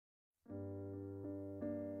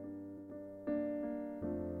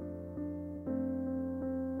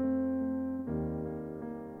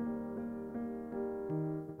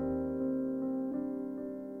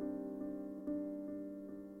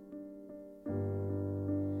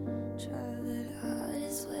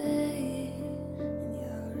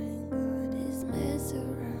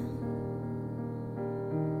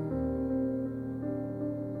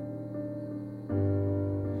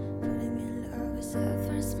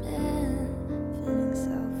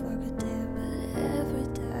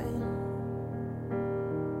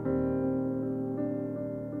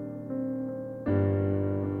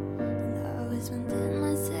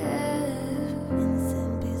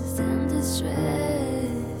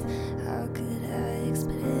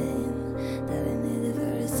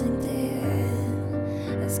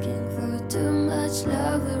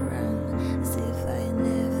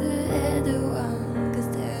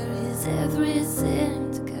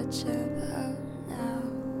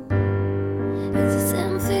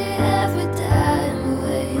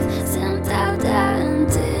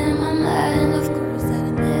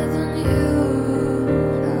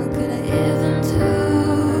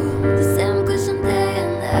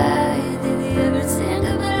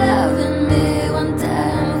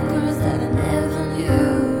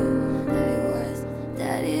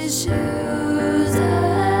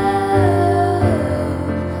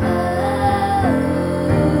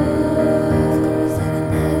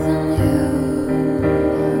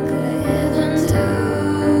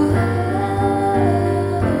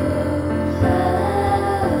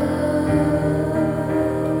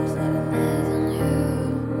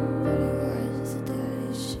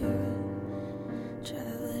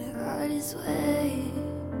this way.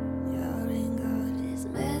 Your ain't got this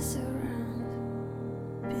mess around.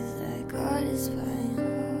 Feels like God is fine.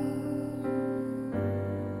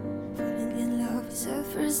 Falling in love is her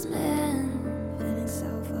first man. Feeling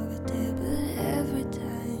so forgettable every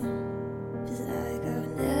time. Feels like I'll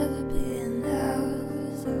never be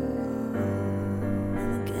enough. So,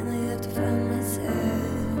 and again I have to find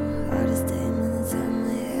myself. Hardest statement inside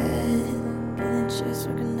my head. Can I just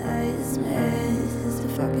recognize me? It's the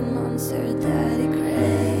fucking monster that he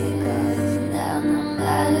craves. 'Cause now no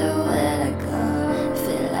matter where I go, I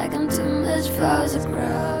feel like I'm too much for to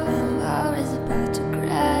grow. I'm always about to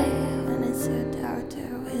cry when it's your daughter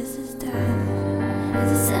wastes his time.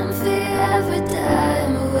 It's the same fear every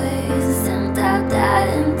time.